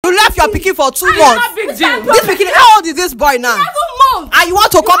you left your pikin for 2 months. This pikin, how old is this boy now? 7 months. And you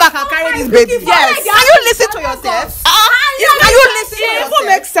want to come back and carry this baby? Yes. Can you listen to yourself? Can you listen? It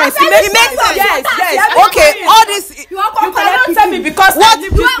makes sense. It makes sense. Yes. Okay, all this. You cannot tell me because I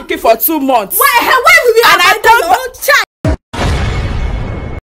lived this pikin for 2 months. Why will we abandon your own child?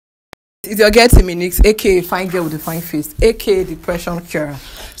 It's your girl Timinix, aka fine girl with the fine face, aka depression cure.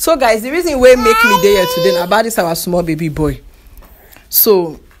 So guys, the reason why make me there today na about this our small baby boy.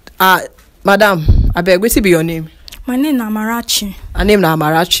 So madam, I beg, what be your name? My name is Amarachi. Her name na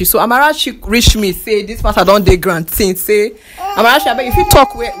Amarachi. So Amarachi reach me say this matter don dey grant since say Amarachi, I beg if you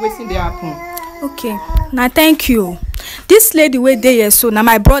talk wetin dey happen. Okay, now thank you. This lady wey dey here so na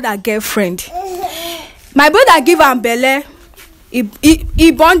my brother girlfriend. My brother give am belle.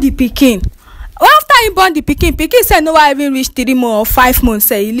 He born the pikin. After he born the pikin say no one even reach 3 months or 5 months.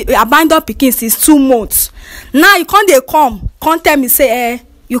 Say he abandon pikin since 2 months. Now you come tell me say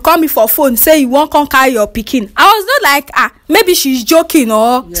you call me for phone say you won't come carry your pikin. I was not like maybe she's joking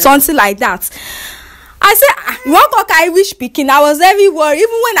or something like that. I say you won't come carry which pikin. I was very worried.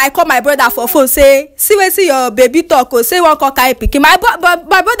 Even when I call my brother for phone say see your baby talk or say you won't come carry pikin. My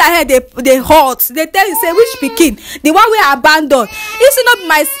brother here they hot. They tell you say which pikin, the one we abandon. If it not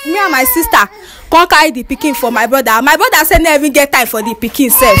me and my sister come carry the pikin for my brother. My brother say never even get time for the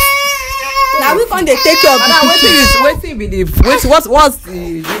pikin self. Now we can't take care of the pikin. What's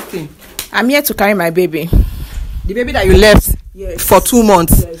the this thing? I'm here to carry my baby. The baby that you left for 2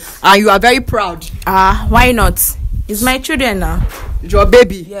 months, and you are very proud. Why not? It's my children now. Your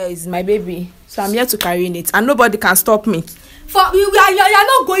baby. Yeah, it's my baby. So I'm here to carry it, and nobody can stop me. You're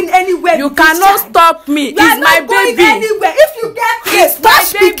not going anywhere. You cannot stop me. It's my baby. Anywhere. If you get this,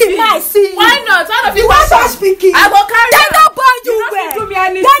 touch speaking. I see. Why not? You want touch speaking? I will carry. They're not born you well. Do me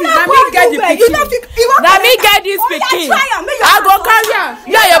anything. Let me get the pikin. Let me get this pikin. I go carry her.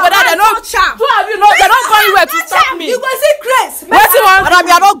 Yeah, but they're not. Two of you know they're not going anywhere to stop me. You go see Grace. What you want? Madam,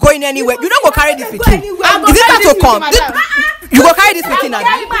 you are not going anywhere. You don't go carry this pikin. Is it time to come? You go carry this pikin now.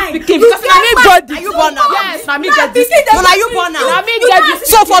 Because are you born now? Yes, let me get this. No, are you born now?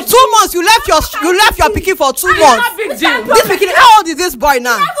 So for 2 months you left your pikin for 2 months. Big deal. This pikin, how old is this boy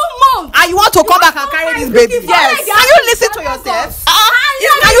now? 7 months. And you want to come back and carry this baby? Yes. Can you listen to yourself?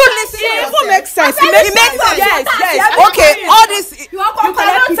 Can you listen to yourself? It makes sense. It makes sense. Yes. Okay, all this. You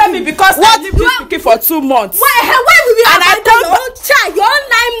cannot tell me because I lived this pikin for 2 months. Why will we abandon your own child? Your own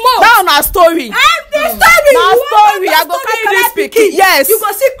 9 months. Now na story. Story. I go carry this pikin. Yes. You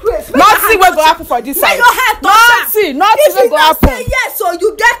go see Grace. Nothing will go happen for this side. Your hand touch her. Nothing will go happen. Say yes, so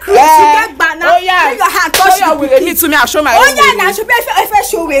you get Grace, you get banana. Oh yeah. Your hand touch your will me to me. I show my own. Oh yeah, now should be if I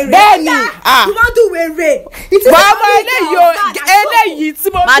show where. Benny. You want to wear red.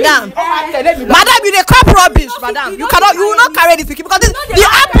 Madam, you dey crop rubbish, madam. You will not carry this pikin because the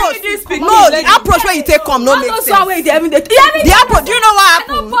approach. No, the approach where you take come no make sense. The approach. Do you know what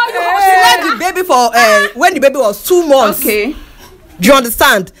happened? She left the baby for when the baby was 2 months. Okay. Do you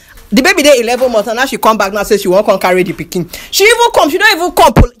understand? The baby dey 11 months and now she come back now say she won't come carry the pikin. She don't even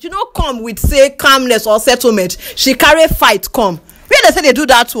come. She don't come with say calmness or settlement. She carry fight come. Where they say they do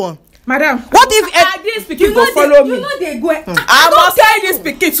that one? Madam, what if this pikin go follow me? You know they go. I must carry this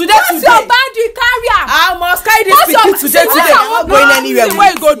pikin today. What's your boundary carrier? I must carry this pikin today. I'm not going anywhere.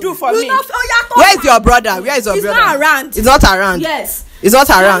 What you go do for me? Where is your brother? Where is your brother? He's not around. He's not around. Yes. It's not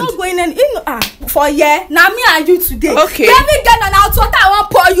around. I'm not going in for now me and you today. Okay. Let me get an out water I won't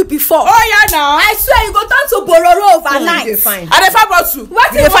pour you before. Oh yeah now. I swear you go turn to bororo overnight. Fine. And if I bought you.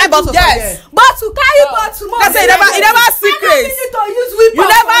 What you find bottle? Yes. Bottle carry bottle more. That's it. You never see Grace. You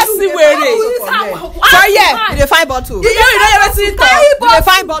never see where it. For yeah. You find bottle. You never see carry bottle. You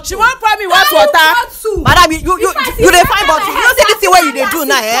find bottle. She won't pour me what water. Madam, you dey find bottle. You know see this thing where you dey do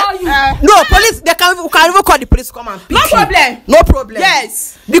now, eh? No, police they can even call the police to come and pick you. No problem. No problem.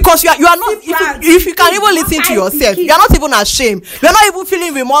 Yes. Because you are not if you can even listen to yourself, you are not even ashamed. You are not even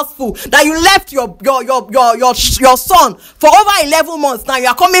feeling remorseful that you left your son for over 11 months. Now you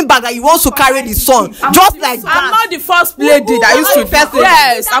are coming back that you want to carry the son just like that. I'm not the first lady that used to first.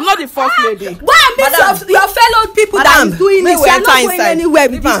 Yes, I'm not the first lady. Why your fellow people that is doing it? We are not going anywhere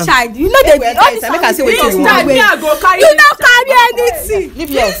with this child. You know they all this make I see what you want. You don't carry anything.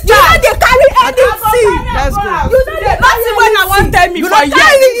 Leave your You know they carry anything. Let's go. You know they Nothing when I want tell me for years.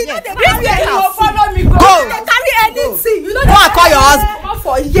 You know they carry anything. Follow me. Go. They carry anything. You know go and call your husband.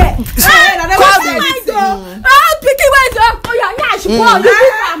 For years. Call me. Picky wait up. Oh yeah, she want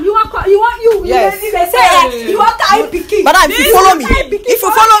you. Yes. They say you want carry picky. But if you follow me,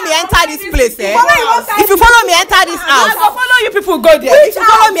 enter this place, if you follow me, enter this house. you people go there. If you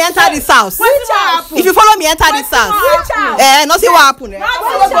follow me enter this house. If you follow me enter this house. Nothing will happen.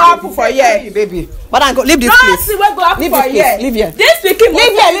 Nothing will happen for here, baby. But I go leave this place. Leave this place. Leave here. This speaking.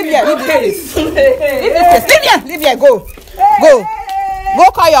 Leave here. Leave here. Leave this place. Leave this place. Leave here. Leave here. Go. Go.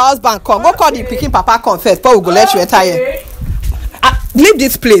 Go call your husband. Come. Go call the pikin papa. Come first. Before we go let you enter here. Leave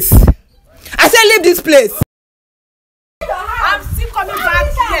this place. I said leave this place. I'm still coming back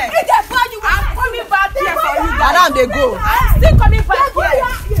here. I'm coming back here for you. Madam, they go. I'm still coming back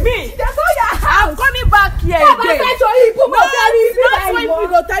here. Me. I'm coming back here again. No, that's why you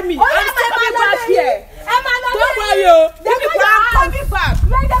go tell me. I'm still coming back here. Don't worry, I'm coming back.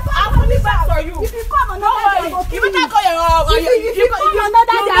 I'm coming back for you. If you come Don't worry. You better call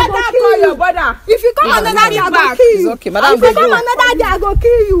your brother. If you come another day, I go kill you. It's okay, madam. If you come another day, I go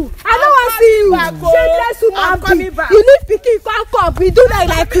kill you. I don't want to see you. Shameless woman. You need pikin, come. We do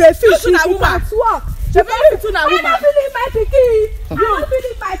like crayfish. You can't work. You better be a woman. I'm not feeling my pikin. I'm not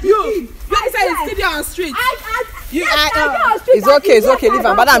feeling my pikin. You say you still there on street. It's okay. It's okay. Leave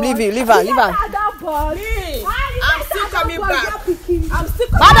her, madam. Leave her. Leave her. Leave her. I'm still coming back.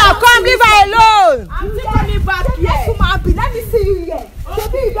 Madam, come. Leave her alone. I'm still coming back here. Let me see you here.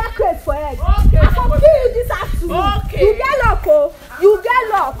 Maybe you get crazy for head. Okay. I can kill you this afternoon. Okay. You get luck, oh. You get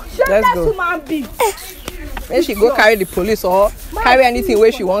luck. Shameless woman being. When she go carry the police or carry anything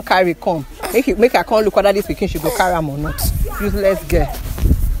where she won't carry, come. Make her come look whether this pikin she go carry am or not. Useless girl.